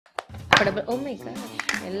affordable. Oh my god.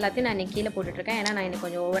 எல்லாத்தையும் நான் இன்னைக்கு கீழே போட்டுட்டு இருக்கேன் ஏன்னா நான் இன்னைக்கு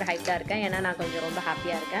கொஞ்சம் ஓவர் ஹைப்டா இருக்கேன் ஏன்னா நான் கொஞ்சம் ரொம்ப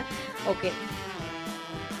ஹாப்பியா இருக்கேன். ஓகே.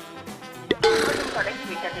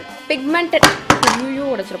 Pigmented. ஐயோ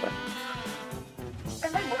உடைச்சிரப்பா.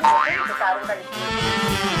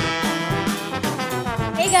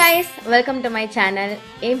 Hey guys, welcome to my channel.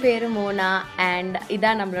 என் பேரு மோனா and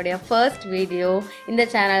இதான் நம்மளுடைய first video. இந்த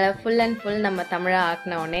சேனலை full and full நம்ம தமிழா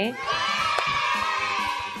ஆக்குனோனே.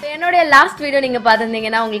 என்னோட லாஸ்ட் வீடியோ நீங்க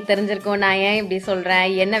பார்த்திருந்தீங்கன்னா உங்களுக்கு தெரிஞ்சிருக்கும் நான் ஏன் இப்படி சொல்றேன்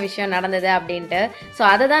என்ன விஷயம் நடந்தது அப்படின்ட்டு. ஸோ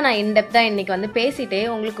அதை தான் நான் இன்டெப்தா இன்னைக்கு வந்து பேசிட்டே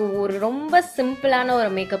உங்களுக்கு ஒரு ரொம்ப சிம்பிளான ஒரு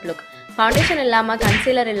மேக்கப் லுக் ஃபவுண்டேஷன் இல்லாமல்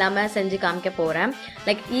கன்சீலர் இல்லாமல் செஞ்சு காமிக்க போகிறேன்.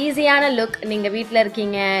 லைக் ஈஸியான லுக். நீங்கள் வீட்டில்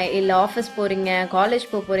இருக்கீங்க இல்லை ஆஃபீஸ் போகிறீங்க காலேஜ்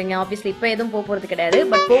போகிறீங்க ஆப்வியஸ்லி இப்போ எதுவும் போகிறது கிடையாது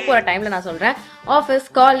பட் போகிற டைமில் நான் சொல்கிறேன் ஆஃபீஸ்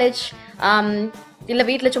காலேஜ் இல்லை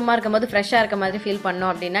வீட்டில் சும்மா இருக்கும்போது ஃப்ரெஷ்ஷாக இருக்க மாதிரி ஃபீல் பண்ணோம்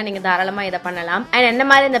அப்படின்னா நீங்கள் தாராளமாக இதை பண்ணலாம். அண்ட் என்ன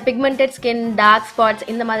மாதிரி இந்த பிக்மெண்டட் ஸ்கின் டார்க் ஸ்பாட்ஸ்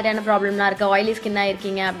இந்த மாதிரியான ப்ராப்ளம்லாம் இருக்குது ஆயிலி ஸ்கின்னாக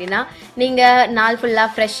இருக்கீங்க அப்படின்னா நீங்கள் நாள் ஃபுல்லாக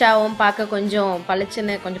ஃப்ரெஷ்ஷாகவும் பார்க்க கொஞ்சம்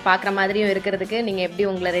பளிச்சுன்னு கொஞ்சம் பார்க்குற மாதிரியும் இருக்கிறதுக்கு நீங்கள் எப்படி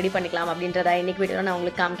உங்களை ரெடி பண்ணிக்கலாம் அப்படின்றத இன்னைக்கு வீடியோவில் நான்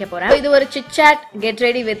உங்களுக்கு காமிக்க போகிறேன். இது ஒரு chit-chat get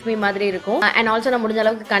ready with me மாதிரி இருக்கும். அண்ட் ஆல்சோ நான் முடிஞ்ச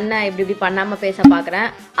அளவுக்கு கண்ணை இப்படி பண்ணாமல் பேச பார்க்குறேன்.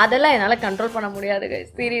 அதெல்லாம் என்னால் கண்ட்ரோல் பண்ண முடியாது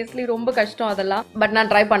சீரியஸ்லி ரொம்ப கஷ்டம் அதெல்லாம் பட்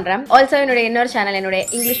நான் ட்ரை பண்ணுறேன். ஆல்சோ என்னோட இன்னொரு சேனல் என்னோட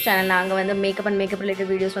இங்கிலீஷ் சேனல் நாங்கள் வந்து makeup and makeup related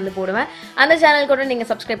videos வந்து போடுவேன். அந்த சேனல் கூட நீங்க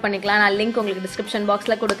சப்ஸ்கிரைப் பண்ணிக்கலாம். நான் லிங்க் உங்களுக்கு டிஸ்கிரிப்ஷன்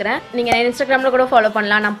பாக்ஸ்ல கொடுக்குறேன். நீங்க இன்ஸ்டாகிராம்ல கூட ஃபாலோ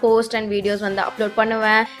பண்ணலாம். நான் போஸ்ட் அண்ட் வீடியோஸ் வந்து அப்லோட்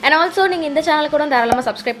பண்ணுவேன். அண்ட் ஆல்சோ நீங்க இந்த சேனல் கூட தாராளமா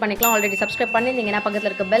சப்ஸ்கிரைப் பண்ணிக்கலாம். ஆல்ரெடி சப்ஸ்கிரைப் பண்ணிருந்தீங்கன்னா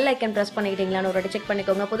பக்கத்துல இருக்க பெல் ஐக்கன் பிரஸ் பண்ணிக்கிட்டீங்களான்னு ஒரு செக்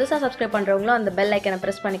பண்ணிக்கோங்க. புதுசா சப்ஸ்கிரைப் பண்றவங்களும் அந்த பெல் ஐக்கனை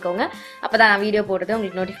பிரஸ் பண்ணிக்கோங்க. அப்பதான் நான் வீடியோ போடுறது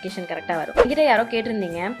உங்களுக்கு நோட்டிஃபிகேஷன் கரெக்டா வரும். என்கிட்ட யாரோ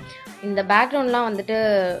கேட்டிருந்தீங்க இந்த பேக்ரவுண்ட்லாம் வந்துட்டு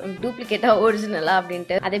டூப்ளிகேட்டா ஒரிஜினலா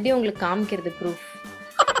அப்படின்ட்டு. அது எப்படி உங்களுக்கு காமிக்கிறது ப்ரூஃப்?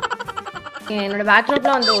 என்னோட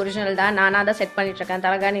பேக்ரவுண்ட்லாம் வந்து ஒரிஜினல் தான். நானாக தான் செட் பண்ணிட்டு இருக்கேன்.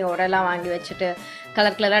 தலகாணி ஓரெல்லாம் வாங்கி வச்சுட்டு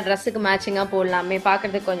கலர் கலராக ட்ரெஸ்ஸுக்கு மேட்சிங்காக போடலாமே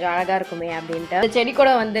பார்க்கறதுக்கு கொஞ்சம் அழகாக இருக்குமே அப்படின்ட்டு. இந்த செடி கூட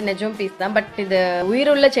வந்து நெஜம் பீஸ் தான் பட் இது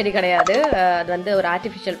உயிருள்ள செடி கிடையாது. அது வந்து ஒரு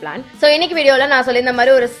ஆர்டிஃபிஷியல் பிளான். ஸோ இன்னைக்கு வீடியோவில் நான் சொல்லியிருந்த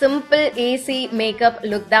மாதிரி ஒரு சிம்பிள் ஈஸி மேக்கப்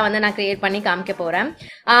லுக் தான் வந்து நான் கிரியேட் பண்ணி காமிக்க போகிறேன்.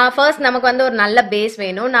 ஃபர்ஸ்ட் நமக்கு வந்து ஒரு நல்ல பேஸ்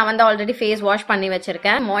வேணும். நான் வந்து ஆல்ரெடி ஃபேஸ் வாஷ் பண்ணி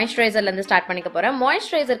வச்சிருக்கேன். மாய்ஸ்சரைசர்லேருந்து ஸ்டார்ட் பண்ணிக்க போகிறேன்.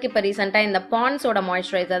 மாய்ஸ்சரைசருக்கு இப்போ ரீசெண்டாக இந்த பாண்ட்ஸோட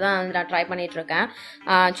மாய்ஸ்சரைசர் தான் வந்து நான் ட்ரை பண்ணிட்டு இருக்கேன்.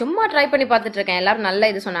 சும்மா ட்ரை பண்ணி பார்த்துட்டு இருக்கேன். எல்லாரும்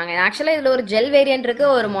நல்ல இது சொன்னாங்க. ஆக்சுவலாக இதில் ஒரு ஜெல் வேரியன்ட் இருக்கு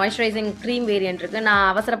ஒரு மாய்ஸ்சரைசிங் க்ரீம் வேரியன்ட் இருக்கு. நான்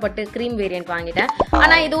அவசரப்பட்டு க்ரீம் வேரியன்ட் வாங்கிட்டேன்.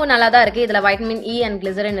 ஆனா இதுவும் நல்லா தான் இருக்கு. இதுல வைட்டமின் இ அண்ட்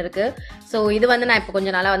கிளிசரின் இருக்கு. ஸோ இது வந்து நான் இப்போ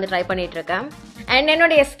கொஞ்ச நாளா வந்து ட்ரை பண்ணிட்டு இருக்கேன். அண்ட்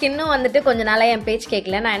என்னுடைய ஸ்கின்னும் வந்துட்டு கொஞ்ச நாளா என் பேச்சு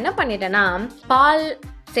கேட்கல. நான் என்ன பண்ணிட்டேன்னா பால்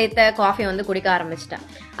சேர்த்த காஃபி வந்து குடிக்க ஆரம்பிச்சிட்டேன்.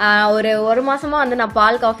 ஒரு மாசமா வந்து நான்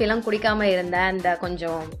பால் காஃபிலாம் குடிக்காம இருந்தேன். இந்த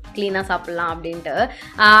கொஞ்சம் கிளீனா சாப்பிடலாம் அப்படின்ட்டு.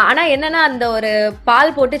 ஆனா என்னன்னா அந்த ஒரு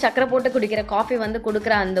பால் போட்டு சக்கரை போட்டு குடிக்கிற காஃபி வந்து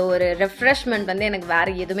கொடுக்குற அந்த ஒரு ரெஃப்ரெஷ்மெண்ட் வந்து எனக்கு வேற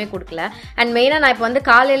எதுவுமே கொடுக்கல. அண்ட் மெயினா நான் இப்போ வந்து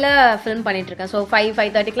காலையில ஃபிலிம் பண்ணிட்டு இருக்கேன். ஸோ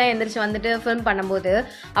 5:30க்குலாம் எந்திரிச்சு வந்துட்டு ஃபிலிம் பண்ணும்போது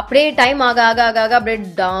அப்படியே டைம் ஆக ஆக ஆக ஆக அப்படியே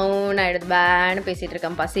டவுன் ஆயிடுது. பேன்னு பேசிட்டு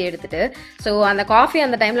இருக்கேன் பசி எடுத்துட்டு. ஸோ அந்த காஃபி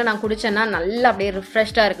அந்த டைம்ல நான் குடிச்சேன்னா நல்லா அப்படியே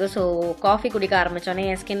ரிஃப்ரெஷ்டா இருக்கு. ஸோ காஃபி குடிக்க ஆரம்பிச்சோன்னே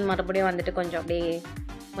என் ஸ்கின் மறுபடியும் வந்துட்டு கொஞ்சம் அப்படியே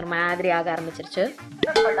ஒரு மாதிரி ஆக ஆரம்பிச்சிருச்சு.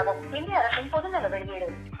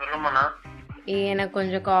 எனக்கு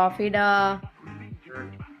கொஞ்சம் காஃபிடா.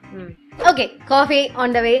 ஓகே காஃபி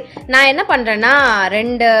ஆன் த வே. நான் என்ன பண்றேன்னா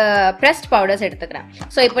 2 ப்ரெஸ்ட் பவுடர்ஸ் எடுத்துக்கிறேன்.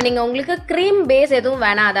 ஸோ இப்போ நீங்க உங்களுக்கு க்ரீம் பேஸ் எதுவும்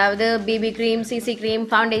வேணாம் அதாவது BP cream CC cream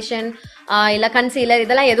foundation இல்லை கன்சீலர்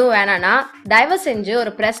இதெல்லாம் எதுவும் வேணாம்னா தயவு செஞ்சு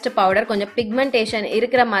ஒரு ப்ரெஸ்ட் பவுடர் கொஞ்சம் பிக்மெண்டேஷன்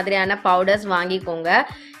இருக்கிற மாதிரியான பவுடர்ஸ் வாங்கிக்கோங்க.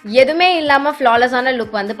 எதுவுமே இல்லாமல் ஃப்ளாலஸான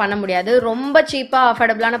லுக் வந்து பண்ண முடியாது. ரொம்ப சீப்பாக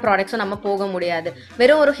அஃபோர்டபுளான ப்ராடக்ட்ஸும் நம்ம போக முடியாது.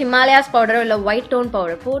 வெறும் ஒரு ஹிமாலயாஸ் பவுடரோ இல்லை ஒயிட் டோன்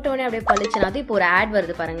பவுடர் போட்டோன்னே அப்படியே பளிச்சுனா அது இப்போ ஒரு ஆட்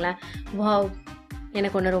வருது பாருங்களேன். வாவ்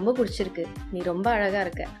எனக்கு ஒன்று ரொம்ப பிடிச்சிருக்கு நீ ரொம்ப அழகா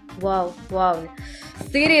இருக்க வாவ் வாவ்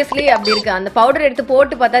சீரியஸ்லி அப்படி இருக்கு. அந்த பவுடர் எடுத்து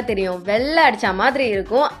போட்டு பார்த்தா தெரியும் வெள்ளை அடிச்ச மாதிரி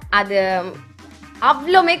இருக்கும். அது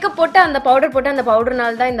அவ்வளோ மேக்கப் போட்டு அந்த பவுடர் போட்டு அந்த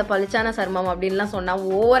பவுடர்னால தான் இந்த பளிச்சான சர்மம் அப்படின்லாம் சொன்னா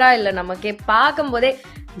ஓவரா இல்லை நமக்கே பார்க்கும் போதே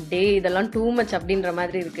டே இதெல்லாம் டூ மச் அப்படின்ற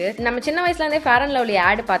மாதிரி இருக்கு. நம்ம சின்ன வயசுல இருந்தே ஃபேர் அண்ட் லவ்லி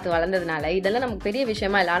ஆட் பார்த்து வளர்ந்ததுனால இதெல்லாம் நமக்கு பெரிய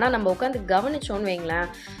விஷயமா இல்லை. ஆனால் நம்ம உட்காந்து கவனிச்சோன்னு வைங்களேன்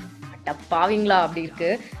பாவீங்களா அப்படி இருக்கு.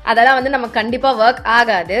 அதெல்லாம் வந்து நமக்கு கண்டிப்பா ஒர்க்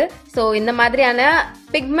ஆகாது. ஸோ இந்த மாதிரியான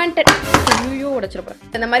பிக்மெண்டட் உடைச்சிருப்பேன்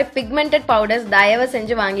இந்த மாதிரி பிக்மெண்டட் பவுடர்ஸ் தயவு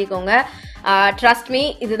செஞ்சு வாங்கிக்கோங்க. ட்ரஸ்ட் மீ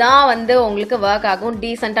இதுதான் வந்து உங்களுக்கு ஒர்க் ஆகும்.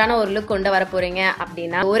 டீசென்டான ஒரு லுக் கொண்டு வர போறீங்க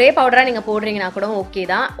அப்படின்னா ஒரே பவுடரா நீங்க போடுறீங்கன்னா கூட ஓகே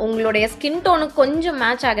தான். உங்களுடைய ஸ்கின் டோனுக்கு கொஞ்சம்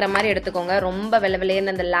மேட்ச் ஆகிற மாதிரி எடுத்துக்கோங்க. ரொம்ப வெள்ளை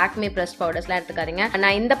இந்த லாக்மே ப்ரெஸ்ட் பவுடர்ஸ்லாம் எடுத்துக்காதீங்க.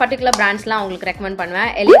 நான் இந்த பர்டிகுலர் பிராண்ட்ஸ்லாம் உங்களுக்கு ரெக்கமெண்ட்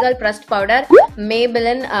பண்ணுவேன். எலிகல் ப்ரெஸ்ட் பவுடர்,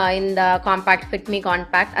 Maybelline இந்த காம்பாக்ட் ஃபிட் மீ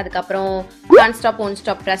காம்பாக்ட், அதுக்கப்புறம் கான்ஸ்டாப் ஒன்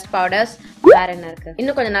ஸ்டாப் ப்ரெஸ்ட் பவுடர்ஸ், வேற என்ன இருக்கு?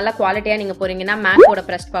 இன்னும் கொஞ்சம் நல்ல குவாலிட்டியா நீங்க போறீங்கன்னா மேக்கோட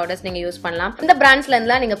பிரஸ்ட் பவுடர்ஸ் நீங்க யூஸ் பண்ணலாம். இந்த பிராண்ட்ஸ்ல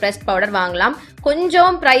இருந்துலாம் நீங்க பிரஸ்ட் பவுடர் வாங்கலாம்.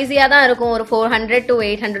 கொஞ்சம் பிரைஸியா தான் இருக்கும். ஒரு 400 to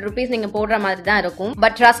 800 rupees நீங்க போடுற மாதிரி தான் இருக்கும்.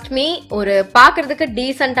 பட் ட்ரஸ்ட் மீ, ஒரு பாக்குறதுக்கு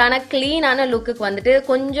டீசென்டான கிளீனான லுக்குக்கு வந்துட்டு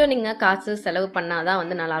கொஞ்சம் நீங்க காசு செலவு பண்ணாதான்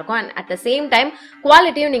வந்து நல்லா இருக்கும். And at the same time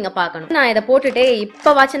குவாலிட்டியும் நீங்க பார்க்கணும். நான் இதை போட்டுட்டு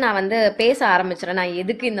இப்பவாச்சும் நான் வந்து பேச ஆரம்பிச்சிடறேன். நான்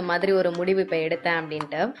எதுக்கு இந்த மாதிரி ஒரு முடிவு இப்ப எடுத்தேன்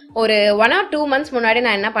அப்படின்ட்டு. ஒரு 1 or 2 months முன்னாடி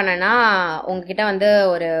நான் என்ன பண்ணேன்னா, உங்ககிட்ட வந்து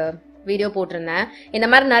ஒரு வீடியோ போட்டிருந்தேன். இந்த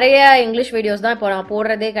மாதிரி நிறைய இங்கிலீஷ் வீடியோஸ் தான் இப்போ நான்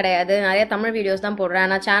போடுறதே கிடையாது. நிறைய தமிழ் வீடியோஸ் தான் போடுறேன்.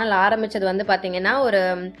 நான் சேனல் ஆரம்பிச்சது வந்து பாத்தீங்கன்னா ஒரு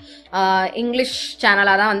இங்கிலீஷ்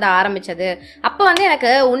சேனலா தான் வந்து ஆரம்பிச்சது. அப்போ வந்து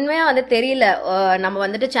எனக்கு உண்மையா வந்து தெரியல, நம்ம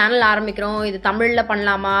வந்துட்டு சேனல் ஆரம்பிக்கிறோம், இது தமிழ்ல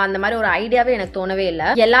பண்ணலாமா, அந்த மாதிரி ஒரு ஐடியாவே எனக்கு தோணவே இல்லை.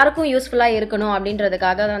 எல்லாருக்கும் யூஸ்ஃபுல்லா இருக்கணும்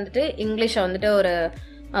அப்படின்றதுக்காக வந்துட்டு இங்கிலீஷை வந்துட்டு ஒரு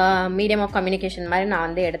மீடியம் ஆஃப் கம்யூனிகேஷன் மாதிரி நான்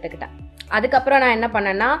வந்து எடுத்துக்கிட்டேன். அதுக்கப்புறம் நான் என்ன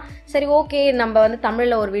பண்ணேன்னா, சரி ஓகே நம்ம வந்து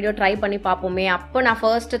தமிழ்ல ஒரு வீடியோ ட்ரை பண்ணி பார்ப்போமே. அப்போ நான்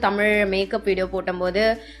ஃபர்ஸ்ட் தமிழ் மேக்கப் வீடியோ போடும்போது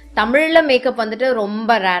தமிழ்ல மேக்கப் வந்துட்டு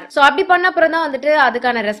ரொம்ப ரேர். ஸோ அப்படி பண்ண அப்புறம் தான் வந்துட்டு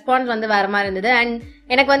அதுக்கான ரெஸ்பான்ஸ் வந்து வேற மாதிரி இருந்தது. அண்ட்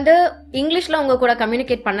எனக்கு வந்து இங்கிலீஷ்ல உங்க கூட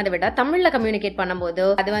கம்யூனிகேட் பண்ணதை விட தமிழ்ல கம்யூனிகேட் பண்ணும்போது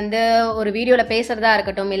அது வந்து ஒரு வீடியோல பேசுறதா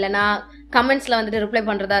இருக்கட்டும், இல்லைன்னா கமெண்ட்ஸ்ல வந்துட்டு ரிப்ளை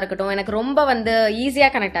பண்றதா இருக்கட்டும், எனக்கு ரொம்ப வந்து ஈஸியா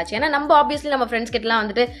கனெக்ட் ஆச்சு. ஏன்னா நம்ம ஆப்வியஸ்லி நம்ம ஃப்ரெண்ட்ஸ் கிட்டலாம்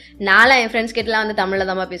வந்துட்டு நான்லாம் என் ஃப்ரெண்ட்ஸ் கிட்டலாம் வந்து தமிழ்ல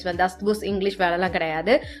தான் பேசுவேன். தஸ் இங்கிலீஷ் வேலைலாம்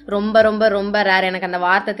கிடையாது. ரொம்ப ரொம்ப ரொம்ப ரேர். எனக்கு அந்த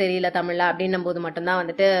வார்த்தை தெரியல தமிழ்ல அப்படின்னும் போது மட்டும்தான்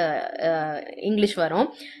வந்துட்டு இங்கிலீஷ் வரும்.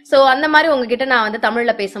 ஸோ அந்த மாதிரி உங்ககிட்ட நான் வந்து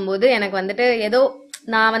தமிழ்ல பேசும்போது எனக்கு வந்துட்டு ஏதோ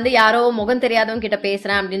நான் வந்து யாரோ முகம் தெரியாதவங்க கிட்ட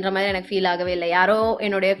பேசுறேன் அப்படின்ற மாதிரி எனக்கு ஃபீல் ஆகவே இல்லை. யாரோ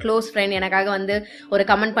என்னுடைய க்ளோஸ் ஃப்ரெண்ட் எனக்காக வந்து ஒரு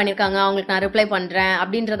கமெண்ட் பண்ணிருக்காங்க, அவங்களுக்கு நான் ரிப்ளை பண்றேன்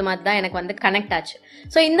அப்படின்றது மாதிரி தான் எனக்கு வந்து கனெக்ட் ஆச்சு.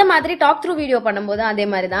 ஸோ இந்த மாதிரி டாக் த்ரூ வீடியோ பண்ணும்போது அதே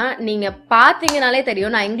மாதிரி தான். நீங்க பாத்தீங்கனாலே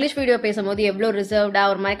தெரியும், நான் இங்கிலீஷ் வீடியோ பேசும்போது எவ்வளவு ரிசர்வ்டா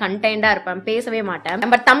ஒரு மாதிரி கண்டென்ட்டா இருப்பேன், பேசவே மாட்டேன்.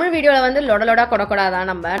 பட் தமிழ் வீடியோல வந்து லொடலொடா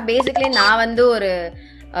கொடக்கூடாதான். நம்ம பேசிக்கலி நான் வந்து ஒரு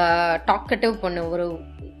டாக்கட்டிவ் பொண்ணு, ஒரு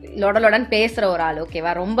லொடலொடன் பேசுற ஒரு ஆள்.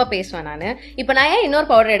 ஓகேவா, ரொம்ப பேசுவேன் நான். இப்போ நான் ஏன் இன்னொரு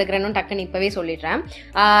பவுடர் எடுக்கிறேன்னு டக்குன்னு இப்பவே சொல்லிடுறேன்.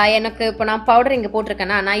 எனக்கு இப்போ நான் பவுடர் இங்க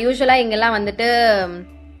போட்டிருக்கேன்னா, நான் யூஸ்வலா இங்கெல்லாம் வந்துட்டு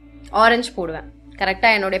ஆரஞ்சு போடுவேன். கரெக்டா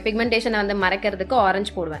என்னோட பிக்மெண்டேஷனை வந்து மறைக்கிறதுக்கு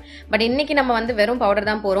ஆரஞ்சு போடுவேன். பட் இன்னைக்கு நம்ம வந்து வெறும் பவுடர்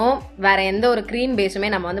தான் போறோம். வேற எந்த ஒரு கிரீம் பேஸுமே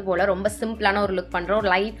நம்ம வந்து போல. ரொம்ப சிம்பிளான ஒரு லுக் பண்றோம்.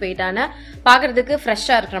 லைட் வெயிட்டான, பாக்குறதுக்கு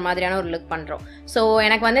ஃப்ரெஷ்ஷா இருக்கிற மாதிரியான ஒரு லுக் பண்றோம். ஸோ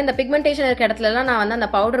எனக்கு வந்து இந்த பிக்மெண்டேஷன் இருக்க இடத்துலலாம் நான் வந்து அந்த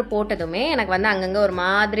பவுடர் போட்டதுமே எனக்கு வந்து அங்கங்க ஒரு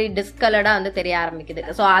மாதிரி டிஸ்கலர்டா வந்து தெரிய ஆரம்பிக்குது.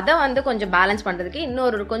 ஸோ அதை வந்து கொஞ்சம் பேலன்ஸ் பண்றதுக்கு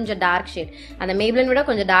இன்னொரு கொஞ்சம் டார்க் ஷேட், அந்த மேப்ளின் விட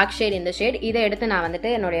கொஞ்சம் டார்க் ஷேட் இந்த ஷேட், இதை எடுத்து நான்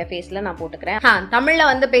வந்துட்டு என்னுடைய ஃபேஸ்ல நான் போட்டுக்கிறேன். தமிழ்ல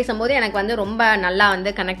வந்து பேசும்போது எனக்கு வந்து ரொம்ப நல்லா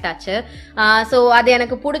வந்து கனெக்ட் ஆச்சு. ஸோ அது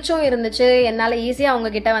எனக்கு பிடிச்சும் இருந்துச்சு. என்னால ஈஸியா அவங்க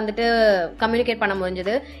கிட்ட வந்துட்டு கம்யூனிகேட் பண்ண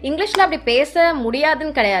முடிஞ்சது. இங்கிலீஷ்ல அப்படி பேச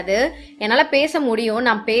முடியாதுன்னு கிடையாது, என்னால பேச முடியும்,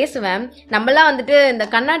 நான் பேசுவேன். நம்மளாம் வந்துட்டு இந்த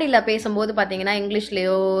கண்ணாடியில பேசும்போது பாத்தீங்கன்னா,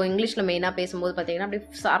 இங்கிலீஷ்ல மெயினா பேசும்போது பாத்தீங்கன்னா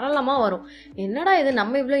அப்படி சரளமா வரும். என்னடா இது,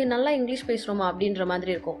 நம்ம இவ்வளவு நல்லா இங்கிலீஷ் பேசுறோமா அப்படின்ற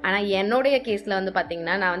மாதிரி இருக்கும். ஆனா என்னுடைய கேஸ்ல வந்து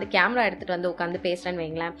பாத்தீங்கன்னா, நான் வந்து கேமரா எடுத்துட்டு வந்து உட்காந்து பேசுறேன்னு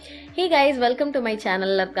வைங்களேன், hey guys welcome to my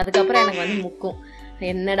channel, அதுக்கப்புறம் எனக்கு வந்து முக்கும்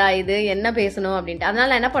என்னடா இது, என்ன பேசணும் அப்படின்ட்டு.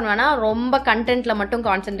 அதனால என்ன பண்ணுவேன்னா, ரொம்ப கண்டென்ட்ல மட்டும்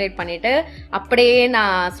கான்சென்ட்ரேட் பண்ணிட்டு அப்படியே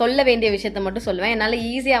நான் சொல்ல வேண்டிய விஷயத்த மட்டும் சொல்லுவேன். என்னால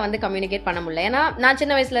ஈஸியா வந்து கம்யூனிகேட் பண்ண முடியல. ஏன்னா நான்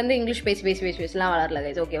சின்ன வயசுல இருந்து இங்கிலீஷ் பேசிலாம் வளரல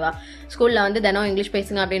கைஸ். ஓகேவா, ஸ்கூல்ல வந்து தினம் இங்கிலீஷ்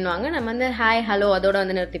பேசுங்க அப்படின்வாங்க. நம்ம வந்து ஹாய் ஹலோ அதோட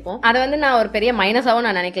வந்து நிறுத்திப்போம். அதை வந்து நான் ஒரு பெரிய மைனஸாவும்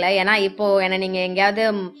நான் நினைக்கல. ஏன்னா இப்போ என்ன நீங்க எங்கேயாவது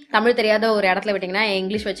தமிழ் தெரியாத ஒரு இடத்துல விட்டீங்கன்னா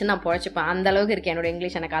இங்கிலீஷ் வச்சு நான் பொழைச்சிப்பேன். அந்த அளவுக்கு இருக்கு என்னோட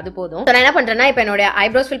இங்கிலீஷ், எனக்கு அது போதும். நான் என்ன பண்றேன்னா, இப்போ என்னோட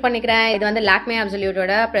ஐப்ரோஸ் ஃபில் பண்ணிக்கிறேன். இது வந்து Lakme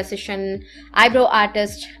அப்சல்யூட்டோட precision eyebrow artist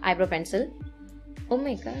eyebrow pencil. Oh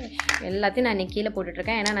my cash, எல்லாத்தையும் நான் இன்னைக்கு கீழே போட்டுட்டு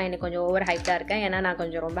இருக்கேன். ஏன்னா நான் இன்னைக்கு கொஞ்சம் ஓவர் ஹைப்டா இருக்கேன். ஏன்னா நான்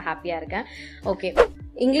கொஞ்சம் ரொம்ப ஹாப்பியா இருக்கேன். ஓகே,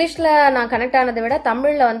 இங்கிலீஷ்ல நான் கனெக்ட் ஆனதை விட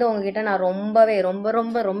தமிழ்ல வந்து உங்ககிட்ட நான் ரொம்பவே ரொம்ப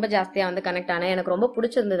ரொம்ப ரொம்ப ஜாஸ்தியா வந்து கனெக்ட் ஆனேன். எனக்கு ரொம்ப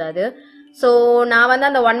பிடிச்சிருந்தது அது. ஸோ நான் வந்து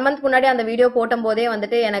அந்த 1 month முன்னாடி அந்த வீடியோ போட்டும் போதே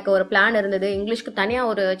வந்துட்டு எனக்கு ஒரு பிளான் இருந்தது, இங்கிலீஷ்க்கு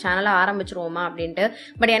தனியாக ஒரு சேனலை ஆரம்பிச்சிருவோமா அப்படின்ட்டு.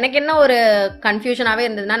 பட் எனக்கு என்ன ஒரு கன்ஃபியூஷனாகவே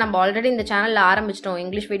இருந்ததுன்னா, நம்ம ஆல்ரெடி இந்த சேனலில் ஆரம்பிச்சிட்டோம்,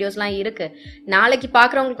 இங்கிலீஷ் வீடியோஸ்லாம் இருக்கு, நாளைக்கு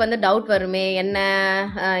பார்க்குறவங்களுக்கு வந்து டவுட் வருமே, என்ன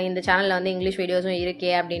இந்த சேனலில் வந்து இங்கிலீஷ் வீடியோஸும்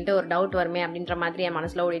இருக்கே அப்படின்ட்டு ஒரு டவுட் வருமே அப்படின்ற மாதிரி என்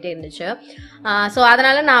மனசில் ஓடிட்டே இருந்துச்சு. ஸோ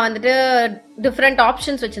அதனால நான் வந்துட்டு டிஃப்ரெண்ட்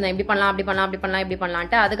ஆப்ஷன்ஸ் வச்சிருந்தேன், இப்படி பண்ணலாம் அப்படி பண்ணலாம் அப்படி பண்ணலாம் இப்படி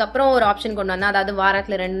பண்ணலான்ட்டு. அதுக்கப்புறம் ஒரு ஆப்ஷன் கொண்டு வந்தேன், அதாவது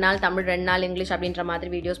வாரத்தில் 2 நாள் தமிழ் 2 நாள் இங்கிலீஷ் அப்படின்ற மாதிரி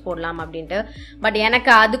வீடியோஸ் போடலாம் அப்படின்னு. பட் எனக்கு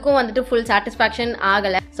அதுக்கும் வந்துட்டு ஃபுல் சாட்டிஸ்பாக்சன்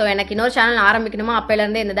ஆகல. சோ எனக்கு இன்னொரு சேனல் ஆரம்பிக்கணுமா அப்பையில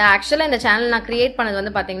இருந்தே இருந்தது. ஆக்சுவலா இந்த சேனல் நான் கிரியேட் பண்ணது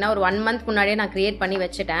வந்து பாத்தீங்கன்னா ஒரு 1 month முன்னாடியே நான் கிரியேட் பண்ணி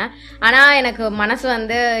வச்சுட்டேன். ஆனா எனக்கு மனசு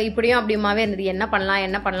வந்து இப்படியும் அப்படியுமாவே இருந்தது, என்ன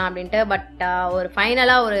பண்ணலாம் அப்படின்ட்டு. பட் ஒரு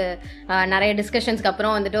ஃபைனலா ஒரு நிறைய டிஸ்கஷன்ஸ்க்கு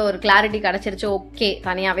அப்புறம் வந்துட்டு ஒரு கிளாரிட்டி கிடைச்சிருச்சு, ஓகே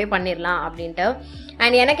தனியாவே பண்ணிடலாம் அப்படின்ட்டு.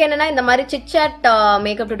 அண்ட் எனக்கு என்னன்னா இந்த மாதிரி சிட்சாட்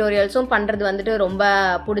மேக்கப் டியூட்டோரியல்ஸும் பண்றது வந்துட்டு ரொம்ப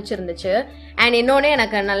பிடிச்சிருந்துச்சு. அண்ட் இன்னொன்று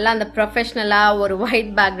எனக்கு நல்லா அந்த ப்ரொஃபஷ்னலாக ஒரு ஒயிட்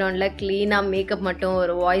பேக்ரவுண்டில் க்ளீனாக மேக்கப் மட்டும்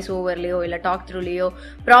ஒரு வாய்ஸ் ஓவர்லேயோ இல்லை டாக் த்ரூலேயோ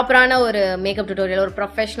ப்ராப்பரான ஒரு மேக்கப் டியூட்டோரியல், ஒரு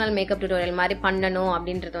ப்ரொஃபஷனல் மேக்கப் டியூட்டோரியல் மாதிரி பண்ணணும்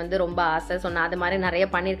அப்படின்றது வந்து ரொம்ப ஆசை. ஸோ நான் அது மாதிரி நிறைய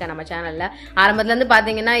பண்ணியிருக்கேன் நம்ம சேனலில். ஆரம்பத்துலேருந்து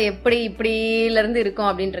பார்த்தீங்கன்னா எப்படி இப்படிலேருந்து இருக்கும்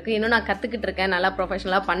அப்படின்றது இன்னும் நான் கற்றுக்கிட்டு இருக்கேன் நல்லா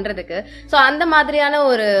ப்ரொஃபஷனலாக பண்ணுறதுக்கு. ஸோ அந்த மாதிரியான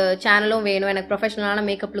ஒரு சேனலும் வேணும் எனக்கு, ப்ரொஃபஷனலான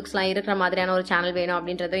மேக்கப் லுக்ஸ்லாம் இருக்கிற மாதிரியான ஒரு சேனல் வேணும்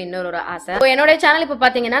அப்படின்றது இன்னொரு ஆசை. ஸோ என்னோட சேனல் இப்போ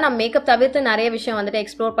பார்த்தீங்கன்னா நான் மேக்கப் தவிர்த்து நிறைய விஷயம் வந்துட்டு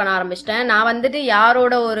எக்ஸ்ப்ளோர் பண்ண ஆரம்பிச்சிட்டேன். நான் வந்துட்டு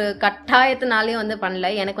யாரோட ஒரு கட்டாயத்தினாலையும் வந்து பண்ணல,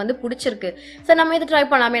 எனக்கு வந்து பிடிச்சிருக்கு. சார் நம்ம இதை ட்ரை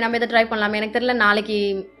பண்ணலாமே, எனக்கு தெரியல நாளைக்கு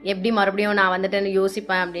எப்படி மறுபடியும் நான் வந்துட்டு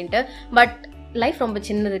யோசிப்பேன் அப்படின்ட்டு. பட் லைஃப் ரொம்ப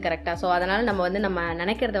சின்னது கரெக்டா. ஸோ அதனால நம்ம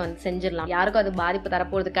நினைக்கிறத வந்து செஞ்சிடலாம். யாருக்கும் அது பாதிப்பு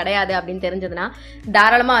தரப்போறது கிடையாது அப்படின்னு தெரிஞ்சதுன்னா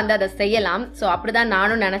தாராளமா வந்து அதை செய்யலாம். ஸோ அப்படிதான்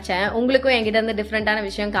நானும் நினைச்சேன். உங்களுக்கும் என்கிட்ட இருந்து டிஃப்ரெண்டான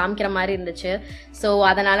விஷயம் காமிக்கிற மாதிரி இருந்துச்சு. ஸோ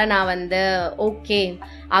அதனால நான் வந்து ஓகே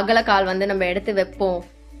அகலக்கால் வந்து நம்ம எடுத்து வைப்போம்,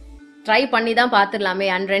 ட்ரை பண்ணி தான் பார்த்துடலாமே.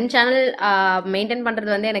 அண்ட் 2 சேனல் மெயின்டைன்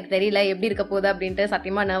பண்ணுறது வந்து எனக்கு தெரியல எப்படி இருக்க போகுது அப்படின்ட்டு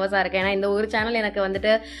சத்தியமாக நர்வஸாக இருக்கேன். ஏன்னா இந்த ஒரு சேனல் எனக்கு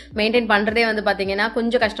வந்துட்டு மெயின்டைன் பண்ணுறதே வந்து பார்த்தீங்கன்னா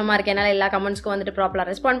கொஞ்சம் கஷ்டமாக இருக்கு. என்னால் எல்லா கமெண்ட்ஸ்க்கும் வந்துட்டு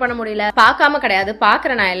ப்ராப்பராக ரெஸ்பாண்ட் பண்ண முடியல. பார்க்காம கிடையாது,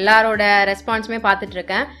 பார்க்குறேன், நான் எல்லாரோட ரெஸ்பான்ஸுமே பார்த்துட்டு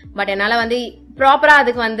இருக்கேன். பட் என்னால் வந்து ப்ராப்பராக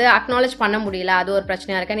அதுக்கு வந்து அக்னாலேஜ் பண்ண முடியல, அது ஒரு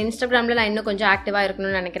பிரச்சனையாக இருக்கு. அண்ட் இன்ஸ்டாகிராமில் நான் இன்னும் கொஞ்சம் ஆக்டிவாக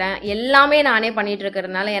இருக்கணும்னு நினைக்கிறேன். எல்லாமே நானே பண்ணிட்டு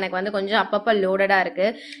இருக்கிறதுனால எனக்கு வந்து கொஞ்சம் அப்பப்போ லோடடாக இருக்கு.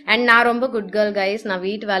 அண்ட் நான் ரொம்ப குட் கேர்ள் கைஸ், நான்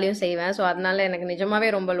வீட்டு வேலையும் செய்வேன். ஸோ அதனால எனக்கு நிஜமாவே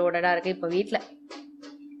ரொம்ப லோடடாக இருக்கு. இப்போ வீட்டில்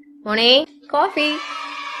மோனே காஃபி,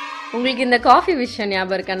 உங்களுக்கு இந்த காஃபி விஷயம்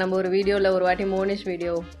ஞாபகம் இருக்கா? நம்ம ஒரு வீடியோவில் ஒரு வாட்டி மோனிஷ்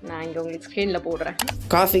வீடியோ நான் இங்கே உங்களுக்கு ஸ்க்ரீனில் போடுறேன்.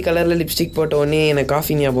 காஃபி கலரில் லிப்ஸ்டிக் போட்ட உடனே எனக்கு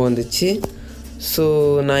காஃபி ஞாபகம் வந்துச்சு. ஸோ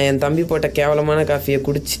நான் என் தம்பி போட்ட கேவலமான காஃபியை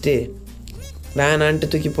குடிச்சிட்டு வேணான்ட்டு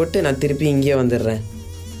தூக்கி போட்டு நான் திருப்பி இங்கேயே வந்துடுறேன்.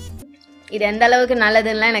 இது எந்த அளவுக்கு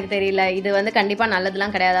நல்லதுன்னெலாம் எனக்கு தெரியல. இது வந்து கண்டிப்பாக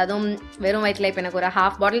நல்லதுலாம் கிடையாது. அதுவும் வெறும் வயிற்றில் இப்போ எனக்கு ஒரு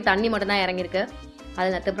 1/2 பாட்டில் தண்ணி மட்டும் தான் இறங்கியிருக்கு. அது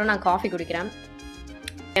அதுக்கப்புறம் நான் காஃபி குடிக்கிறேன்.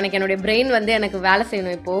 எனக்கு என்னுடைய பிரெயின் வந்து எனக்கு வேலை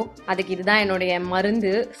செய்யணும் இப்போது, அதுக்கு இதுதான் என்னுடைய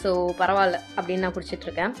மருந்து. ஸோ பரவாயில்ல அப்படின்னு நான்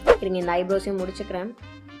குடிச்சிட்ருக்கேன். இருங்க இந்த ஐப்ரோஸையும் முடிச்சுக்கிறேன்.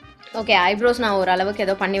 ஓகே, ஐப்ரோஸ் நான் ஓரளவுக்கு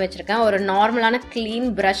ஏதோ பண்ணி வச்சுருக்கேன். ஒரு நார்மலான க்ளீன்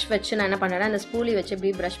ப்ரஷ் வச்சு நான் என்ன பண்ணுறேன்னா இந்த ஸ்பூலி வச்சு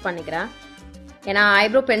இப்படி ப்ரஷ் பண்ணிக்கிறேன். ஏன்னா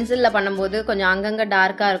ஐப்ரோ பென்சிலில் பண்ணும்போது கொஞ்சம் அங்கங்கே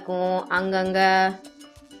டார்க்காக இருக்கும், அங்கங்கே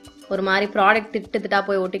ஒரு மாதிரி ப்ராடக்ட் திட்டா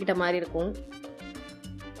போய் ஒட்டிக்கிட்ட மாதிரி இருக்கும்.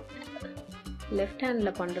 லெஃப்ட்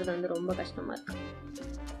ஹேண்டில் பண்ணுறது வந்து ரொம்ப கஷ்டமாக இருக்கு.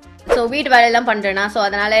 ஸோ வீட்டு வேலையெல்லாம் பண்ணுறேன்னா ஸோ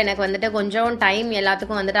அதனால் எனக்கு வந்துட்டு கொஞ்சம் டைம்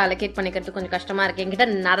எல்லாத்துக்கும் வந்துட்டு அலோகேட் பண்ணிக்கிறதுக்கு கொஞ்சம் கஷ்டமாக இருக்குது. என்கிட்ட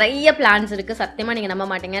நிறைய பிளான்ஸ் இருக்குது, சத்தியமாக நீங்கள் நம்ப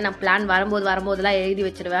மாட்டீங்க. நான் பிளான் வரும்போதெல்லாம் எழுதி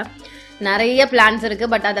வச்சுருவேன். நிறைய பிளான்ஸ்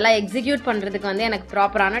இருக்குது. பட் அதெல்லாம் எக்ஸிக்யூட் பண்ணுறதுக்கு வந்து எனக்கு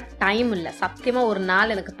ப்ராப்பரான டைம் இல்லை. சத்தியமாக ஒரு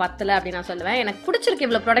நாள் எனக்கு பத்தலை அப்படின்னு நான் சொல்லுவேன். எனக்கு பிடிச்சிருக்கு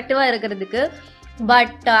இவ்வளோ ப்ரொடக்டிவாக இருக்கிறதுக்கு.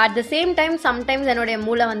 But at the same time sometimes என்னுடைய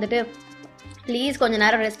மூளை வந்துட்டு ப்ளீஸ் கொஞ்சம்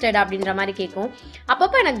நேரம் ரெஸ்ட் எடு அப்படின்ற மாதிரி கேட்கும்.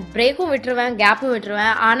 அப்பப்போ எனக்கு பிரேக்கும் விட்டுருவேன், கேப்பும்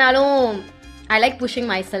விட்டுருவேன். ஆனாலும் I like pushing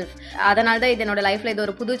my self. அதனால தான் இது என்னோட லைஃப்பில் இது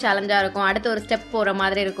ஒரு புது சேலஞ்சாக இருக்கும். அடுத்து ஒரு ஸ்டெப் போகிற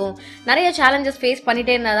மாதிரி இருக்கும். நிறைய சேலஞ்சஸ் ஃபேஸ்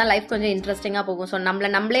பண்ணிகிட்டே இருந்தால் தான் லைஃப் கொஞ்சம் இன்ட்ரெஸ்டிங்காக போகும். ஸோ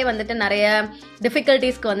நம்மளே வந்துட்டு நிறைய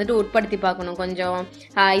டிஃபிகல்ட்டிஸ்க்கு வந்துட்டு உட்படுத்தி பார்க்கணும். கொஞ்சம்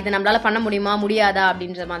இது நம்மளால் பண்ண முடியுமா முடியாதா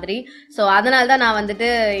அப்படின்ற மாதிரி. ஸோ அதனால தான் நான் வந்துட்டு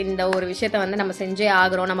இந்த ஒரு விஷயத்த வந்து நம்ம செஞ்சே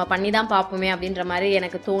ஆகிறோம், நம்ம பண்ணி தான் பார்ப்போமே அப்படின்ற மாதிரி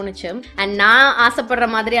எனக்கு தோணுச்சு. அண்ட் நான் ஆசைப்படுற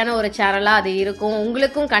மாதிரியான ஒரு சேனலாக அது இருக்கும்.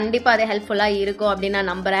 உங்களுக்கும் கண்டிப்பாக அது ஹெல்ப்ஃபுல்லாக இருக்கும் அப்படின்னு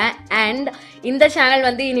நான் நம்புகிறேன். அண்ட் இந்த சேனல்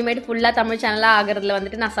வந்து இனிமேட்டு ஃபுல்லாக தமிழ் சேனலாக ஆகிறதுல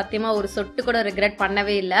வந்துட்டு நான் சத்தியமாக ஒரு சொட்டு கூட ரிக்ரெட்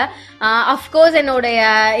பண்ணவே இல்லை. அஃப்கோர்ஸ் என்னுடைய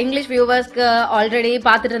இங்கிலீஷ் வியூவர்ஸ்க்கு ஆல்ரெடி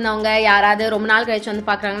பார்த்துட்டு இருந்தவங்க யாராவது ரொம்ப நாள் கழிச்சு வந்து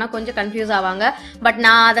பார்க்குறாங்கன்னா கொஞ்சம் கன்ஃபியூஸ் ஆவாங்க. பட்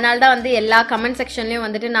நான் அதனால தான் வந்து எல்லா கமெண்ட் செக்ஷன்லையும்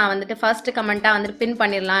வந்துட்டு நான் வந்துட்டு ஃபர்ஸ்ட் கமெண்ட்டாக வந்துட்டு பின்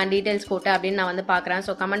பண்ணிடலாம் டீட்டெயில்ஸ் போட்டு அப்படின்னு நான் வந்து பார்க்குறேன்.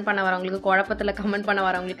 ஸோ கமெண்ட் பண்ண வரவங்களுக்கு, குழப்பத்தில் கமெண்ட் பண்ண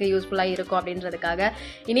வரவங்களுக்கு யூஸ்ஃபுல்லாக இருக்கும் அப்படின்றதுக்காக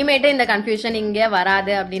இனிமேட்டு இந்த கன்ஃபியூஷன் இங்கே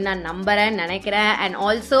வராது அப்படின்னு நான் நம்புகிறேன், நினைக்கிறேன். அண்ட்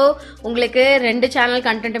ஆல்சோ உங்களுக்கு 2 சேனல்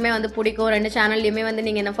கண்டென்ட்டுமே வந்து பிடிக்கும். 2 சேனல்லையுமே வந்து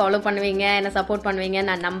நீங்கள் என்ன ஃபாலோ பண்ணுவீங்க, என்ன சப்போர்ட் பண்ணுவீங்க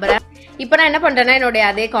நான் நம்புறேன். இப்போ நான் என்ன பண்றேன்னா என்னுடைய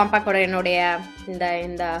அதே காம்பாக்ட் பவுடர், என்னுடைய இந்த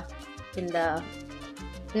இந்த இந்த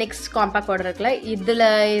நெக்ஸ்ட் காம்பாக்ட் பவுடர் இருக்குல்ல, இதில்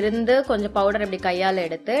இருந்து கொஞ்சம் பவுடர் இப்படி கையால்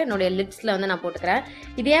எடுத்து என்னுடைய லிட்ஸில் வந்து நான் போட்டுக்கிறேன்.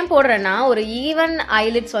 இது ஏன் போடுறேன்னா ஒரு ஈவன்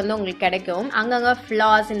ஐலிட்ஸ் வந்து உங்களுக்கு கிடைக்கும். அங்கங்கே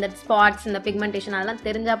ஃப்ளாஸ், இந்த ஸ்பாட்ஸ், இந்த பிக்மெண்டேஷன் அதெல்லாம்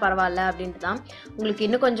தெரிஞ்சால் பரவாயில்ல அப்படின்ட்டு தான். உங்களுக்கு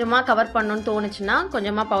இன்னும் கொஞ்சமாக கவர் பண்ணணும்னு தோணுச்சுன்னா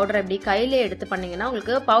கொஞ்சமாக பவுடர் இப்படி கையிலே எடுத்து பண்ணிங்கன்னா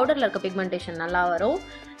உங்களுக்கு பவுடரில் இருக்க பிக்மெண்டேஷன் நல்லா வரும்.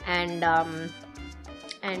 அண்ட்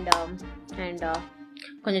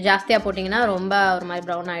கொஞ்சம் ஜாஸ்தியாக போட்டிங்கன்னா ரொம்ப ஒரு மாதிரி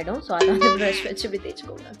ப்ரௌன் ஆகிடும். ஸோ அதை வந்து ப்ரஷ் வச்சு இப்படி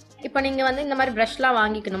தேய்ச்சிக்கோங்க. இப்போ நீங்கள் வந்து இந்த மாதிரி ப்ரஷ்லாம்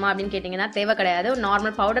வாங்கிக்கணுமா அப்படின்னு கேட்டிங்கன்னா தேவை கிடையாது. ஒரு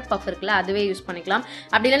நார்மல் பவுடர் பஃப் இருக்குல்ல, அதுவே யூஸ் பண்ணிக்கலாம்.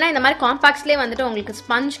 அப்படி இல்லைன்னா இந்த மாதிரி காம்பாக்ட்ஸ்லேயே வந்துட்டு உங்களுக்கு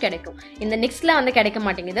ஸ்பஞ்ச் கிடைக்கும். இந்த நிக்ஸில் வந்து கிடைக்க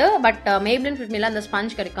மாட்டேங்குது, பட் Maybelline Purplle அந்த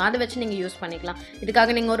ஸ்பஞ்ச் கிடைக்கும். அதை வச்சு நீங்கள் யூஸ் பண்ணிக்கலாம்.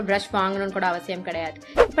 இதுக்காக நீங்கள் ஒரு ப்ரஷ் வாங்கணும்னு கூட அவசியம் கிடையாது.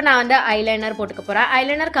 இப்போ நான் வந்து ஐலைனர் போட்டுக்க போகிறேன்.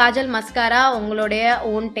 ஐலைனர், காஜல், மஸ்காரா உங்களுடைய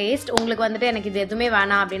ஓன் டேஸ்ட். உங்களுக்கு வந்துட்டு எனக்கு இது எதுவுமே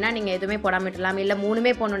வேணாம் அப்படின்னா நீங்கள் எதுவுமே போடாமல் விட்டுலாம். இல்லை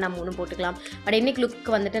 3மே போடணும், நான் 3 போட்டுக்கலாம். பட் இன்னைக்கு லுக்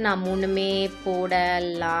வந்துட்டு நான் 3மே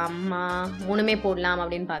போடலாம்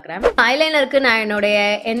அப்படின்னு பார்க்குறேன். ஐலைனருக்கு நான் என்னுடைய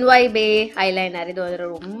NY Bay ஐலைனர், இது ஒரு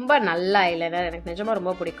ரொம்ப நல்ல ஐலைனர், எனக்கு நிஜமாக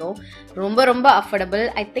ரொம்ப பிடிக்கும். ரொம்ப affordable.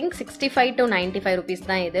 I think 65 to 95 rupees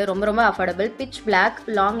தான் இது. ரொம்ப affordable. Pitch black,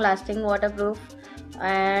 long lasting, water proof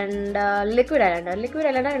and liquid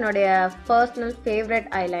eyeliner என்னுடைய பர்சனல் ஃபேவரட்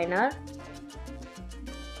ஐலைனர்.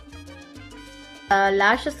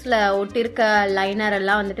 லேஷஸில் ஒட்டிருக்க லைனர்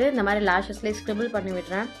எல்லாம் வந்துட்டு இந்த மாதிரி லேஷஸ்லேயே ஸ்க்ரிபிள் பண்ணி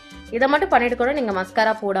விடுறேன். இதை மட்டும் பண்ணிட்டு கூட நீங்கள்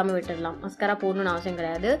மஸ்காரா போடாமல் விட்டுடலாம். மஸ்காரா போடணும்னு அவசியம்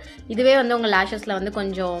கிடையாது. இதுவே வந்து உங்கள் லேஷஸில் வந்து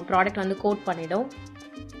கொஞ்சம் ப்ராடக்ட் வந்து கோட் பண்ணிடும்.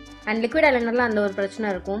 அண்ட் லிக்விட் ஐலைனரில் அந்த ஒரு பிரச்சனை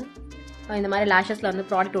இருக்கும், இந்த மாதிரி லேஷஸில் வந்து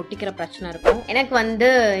ப்ராடக்ட் ஒட்டிக்கிற பிரச்சனை இருக்கும். எனக்கு வந்து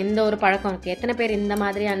இந்த ஒரு பழக்கம் இருக்குது. எத்தனை பேர் இந்த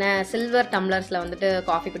மாதிரியான சில்வர் டம்ளர்ஸில் வந்துட்டு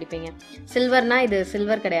காஃபி குடிப்பீங்க? சில்வர்னா இது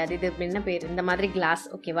சில்வர் கிடையாது, இது என்ன பேர், இந்த மாதிரி கிளாஸ்,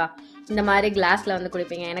 ஓகேவா? இந்த மாதிரி கிளாஸில் வந்து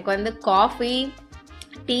குடிப்பீங்க. எனக்கு வந்து காஃபி,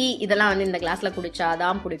 டீ இதெல்லாம் வந்து இந்த கிளாஸில்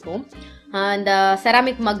குடிச்சாதான் பிடிக்கும். இந்த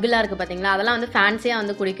செராமிக் மக்குலாம் இருக்குது பார்த்தீங்களா, அதெல்லாம் வந்து ஃபேன்சியாக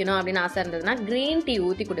வந்து குடிக்கணும் அப்படின்னு ஆசை இருந்ததுன்னா க்ரீன் டீ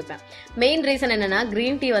ஊற்றி குடிப்பேன். மெயின் ரீசன் என்னென்னா,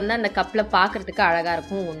 க்ரீன் டீ வந்து அந்த கப்பில் பார்க்குறதுக்கு அழகாக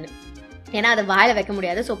இருக்கும் ஒன்று, ஏன்னா அதை வாயில் வைக்க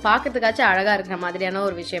முடியாது. ஸோ பார்க்கறதுக்காச்சும் அழகாக இருக்கிற மாதிரியான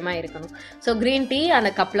ஒரு விஷயமா இருக்கணும். ஸோ க்ரீன் டீ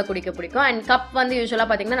அந்த கப்பில் குடிக்க பிடிக்கும். அண்ட் கப் வந்து யூஸ்வலாக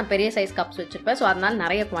பார்த்தீங்கன்னா நான் பெரிய சைஸ் கப்ஸ் வச்சுருப்பேன். ஸோ அதனால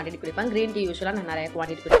நிறைய குவான்டிட்டி குடிப்பேன். க்ரீன் டீ யூஸ்வலாக நான் நிறைய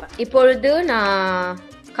குவான்டிட்டி குடிப்பேன். இப்பொழுது நான்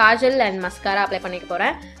காஜல் அண்ட் மஸ்காரா அப்ளை பண்ணிக்க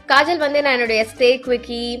போகிறேன். காஜல் வந்து நான் என்னுடைய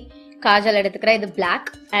Quirky காஜல் எடுத்துக்கிறேன், இது black.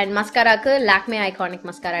 And மஸ்காராக்கு Lakme iconic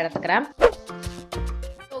mascara எடுத்துக்கிறேன்.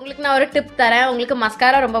 உங்களுக்கு நான் ஒரு டிப் தரேன். உங்களுக்கு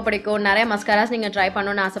மஸ்காரா ரொம்ப பிடிக்கும், நிறைய மஸ்காராஸ் நீங்கள் ட்ரை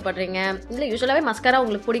பண்ணணும்னு ஆசைப்படுறீங்க, இல்லை யூஸ்வலாகவே மஸ்காரா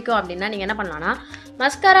உங்களுக்கு பிடிக்கும் அப்படின்னா நீங்கள் என்ன பண்ணலாம்னா,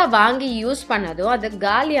 மஸ்காரா வாங்கி யூஸ் பண்ணதும் அது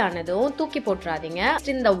காலியானதும் தூக்கி போட்டுறாதீங்க.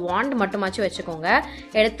 இந்த வாண்ட் மட்டுமாச்சும் வச்சுக்கோங்க,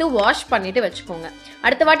 எடுத்து வாஷ் பண்ணிட்டு வச்சுக்கோங்க.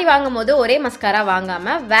 அடுத்த வாட்டி வாங்கும் போது ஒரே மஸ்காரா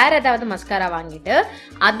வாங்காமல் வேற ஏதாவது மஸ்காரா வாங்கிட்டு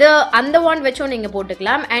அந்த வாண்ட் வச்சும் நீங்கள்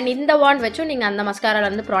போட்டுக்கலாம். அண்ட் இந்த வாண்ட் வச்சும் நீங்கள் அந்த மஸ்காரால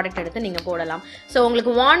இருந்து ப்ராடக்ட் எடுத்து நீங்கள் போடலாம். ஸோ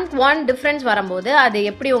உங்களுக்கு வாண்ட் டிஃப்ரென்ஸ் வரும்போது அது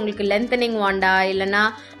எப்படி உங்களுக்கு லென்த்தனிங் வாண்டா, இல்லைன்னா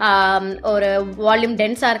ஒரு வால்யூம்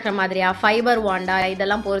டென்ஸாக இருக்கிற மாதிரியா, ஃபைபர் வாண்டா,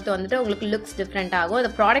 இதெல்லாம் பொறுத்து வந்துட்டு உங்களுக்கு லுக்ஸ் டிஃப்ரெண்ட் ஆகும். அது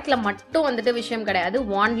ப்ராடக்ட்டில் மட்டும் வந்துட்டு விஷயம் கிடையாது,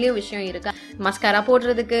 வாண்ட்லேயும் விஷயம் இருக்கு. மஸ்காரா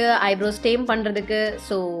போடுறதுக்கு, ஐப்ரோ ஸ்டேம் பண்ணுறதுக்கு.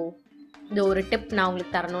 ஸோ இது ஒரு டிப் நான்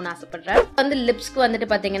உங்களுக்கு தரணும்னு ஆசைப்படுறேன். வந்து லிப்ஸ்க்கு வந்துட்டு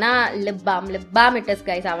பார்த்தீங்கன்னா lip balm it is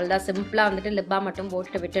guys. அவள் தான் சிம்பிளாக வந்துட்டு லிப் பாம் மட்டும்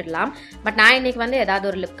போட்டு விட்டுடலாம். பட் நான் இன்னைக்கு வந்து ஏதாவது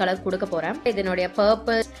ஒரு லிப் கலர் கொடுக்க போகிறேன். இது என்னுடைய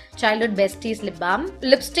Purplle childhood besties lip balm.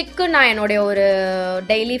 Lipstick நான் என்னுடைய ஒரு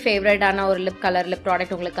டெய்லி ஃபேவரட்டான ஒரு லிப்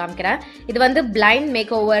ப்ராடக்ட் உங்களுக்கு காமிக்கிறேன். இது வந்து பிளைண்ட்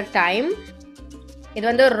மேக் ஓவர் டைம். இது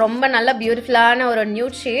வந்து ரொம்ப நல்ல பியூட்டிஃபுல்லான ஒரு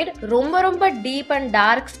நியூட் ஷேட். ரொம்ப டீப் அண்ட்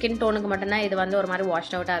டார்க் ஸ்கின் டோனுக்கு மட்டும்தான் இது வந்து ஒரு மாதிரி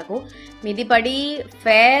வாஷ்ட் அவுட்டாக இருக்கும். மிதிப்படி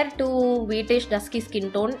fair to wheatish dusky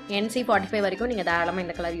skin tone NC45 வரைக்கும் நீங்கள் தாராளமாக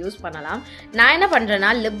இந்த கலர் யூஸ் பண்ணலாம். நான் என்ன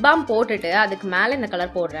பண்ணுறேன்னா, லிப் பாம் போட்டுட்டு அதுக்கு மேலே இந்த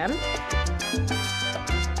கலர் போடுறேன்.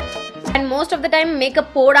 And most of the time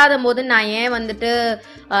makeup போடாத போது நான் ஏன் வந்துட்டு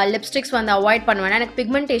லிப்ஸ்டிக்ஸ் வந்து அவாய்ட் பண்ணுவேன்னா, எனக்கு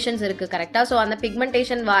பிக்மெண்டேஷன்ஸ் இருக்குது கரெக்டாக. ஸோ அந்த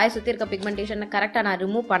பிக்மெண்டேஷன், வாய் சுற்றி இருக்க பிக்மெண்டேஷனை கரெக்டாக நான்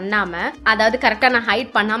ரிமூவ் பண்ணாமல், அதாவது கரெக்டாக நான்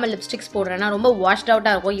ஹைட் பண்ணாமல் லிப்ஸ்டிக்ஸ் போடுறேன்னா ரொம்ப வாஷ்ட்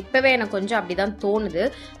அவுட்டாக இருக்கும். இப்போவே எனக்கு கொஞ்சம் அப்படி தான் தோணுது.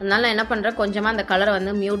 அதனால நான் என்ன பண்ணுறேன், கொஞ்சமாக அந்த கலரை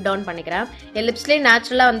வந்து மியூட் டவுன் பண்ணிக்கிறேன். என் லிப்ஸ்லேயே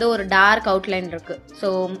நேச்சுரலாக வந்து ஒரு டார்க் அவுட்லைன் இருக்குது.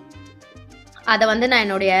 ஸோ அதை வந்து நான்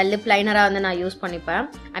என்னுடைய லிப் லைனராக வந்து நான் யூஸ் பண்ணிப்பேன்.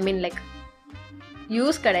 ஐ மீன் லைக்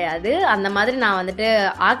யூஸ் கிடையாது, அந்த மாதிரி நான் வந்துட்டு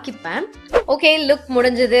ஆக்கிப்பேன். ஓகே, லுக்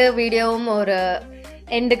முடிஞ்சது. வீடியோவும் ஒரு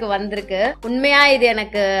எண்டுக்கு வந்திருக்கு. உண்மையா இது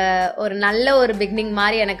எனக்கு ஒரு நல்ல ஒரு பிகினிங்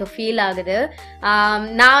மாதிரி எனக்கு ஃபீல் ஆகுது.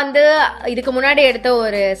 நான் வந்து இதுக்கு முன்னாடி எடுத்த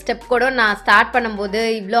ஒரு ஸ்டெப் கூட நான் ஸ்டார்ட் பண்ணும்போது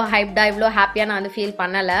இவ்வளோ ஹைப்டா, இவ்வளோ ஹாப்பியாக நான் வந்து ஃபீல்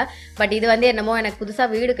பண்ணலை. பட் இது வந்து என்னமோ எனக்கு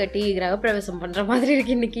புதுசாக வீடு கட்டி கிரகப்பிரவேசம் பண்ணுற மாதிரி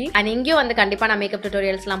இருக்கு இன்னைக்கு. அண்ட் இங்கேயும் வந்து கண்டிப்பாக நான் மேக்கப்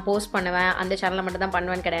டியூட்டோரியல்ஸ்லாம் போஸ்ட் பண்ணுவேன். அந்த சேனலில் மட்டும் தான்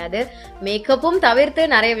பண்ணுவேன்னு கிடையாது, மேக்கப்பும் தவிர்த்து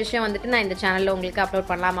நிறைய விஷயம் வந்துட்டு நான் இந்த சேனலில் உங்களுக்கு அப்லோட்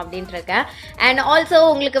பண்ணலாம் அப்படின்ட்டு இருக்கேன். அண்ட் ஆல்சோ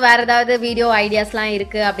உங்களுக்கு வேறு ஏதாவது வீடியோ ஐடியாஸ்லாம்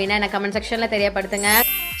இருக்குது அப்படின்னா எனக்கு கமெண்ட் செக்ஷனில் தெரியப்படுத்துங்க.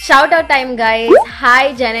 Shout out time guys. Hi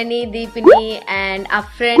Janani, Deepini and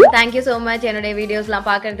Afrin. Thank you so much என்னோட வீடியோஸ்லாம்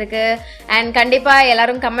பார்க்கிறதுக்கு. அண்ட் கண்டிப்பாக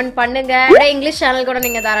எல்லாரும் கமெண்ட் பண்ணுங்க. இங்கிலீஷ் சேனல் கூட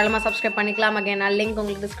நீங்கள் தாராளமாக சப்ஸ்கிரைப் பண்ணிக்கலாம். அகைன் நான் லிங்க்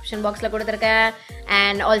உங்களுக்கு டிஸ்கிரிப்ஷன் பாக்ஸில் கொடுத்துருக்கேன்.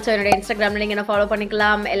 அண்ட் ஆல்சோ என்னோட இன்ஸ்டாகிராமில் நீங்கள் என்ன ஃபாலோ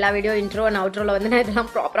பண்ணிக்கலாம். எல்லா வீடியோ இன்ட்ரோ அண்ட் அவுட்ரோவில் வந்து நான் இதெல்லாம்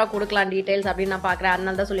ப்ராப்பராக கொடுக்கலாம் டீட்டெயில்ஸ் அப்படின்னு நான் பார்க்குறேன்.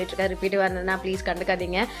 அதனால தான் சொல்லிட்டு இருக்கேன். ரிப்பீட்டிவாக இருந்ததுன்னா please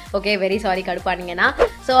கண்டுக்காதீங்க. Okay, very sorry கடுப்பானீங்கன்னா.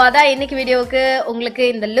 So அதான் இன்னைக்கு வீடியோவுக்கு உங்களுக்கு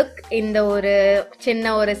இந்த லுக், இந்த ஒரு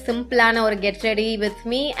சின்ன ஒரு சிம்பிளான ஒரு get ready with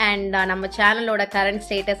me and நம்ம சேனலோட கரண்ட்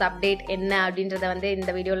ஸ்டேட்டஸ் அப்டேட் என்ன அப்படின்றத வந்து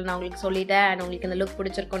இந்த வீடியோவில் நான் உங்களுக்கு சொல்லிட்டேன். அண்ட் உங்களுக்கு இந்த லுக்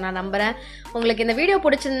பிடிச்சிருக்கும் நான் நம்புறேன். உங்களுக்கு இந்த வீடியோ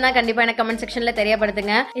பிடிச்சிருந்தா கண்டிப்பாக எனக்கு கமெண்ட் செக்ஷனில்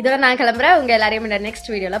தெரியப்படுத்துங்க. இதோட நான் கிளம்புறேன். உங்கள் எல்லாரையும் இந்த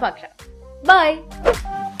நெக்ஸ்ட் வீடியோவில் பார்க்குறேன். பாய்.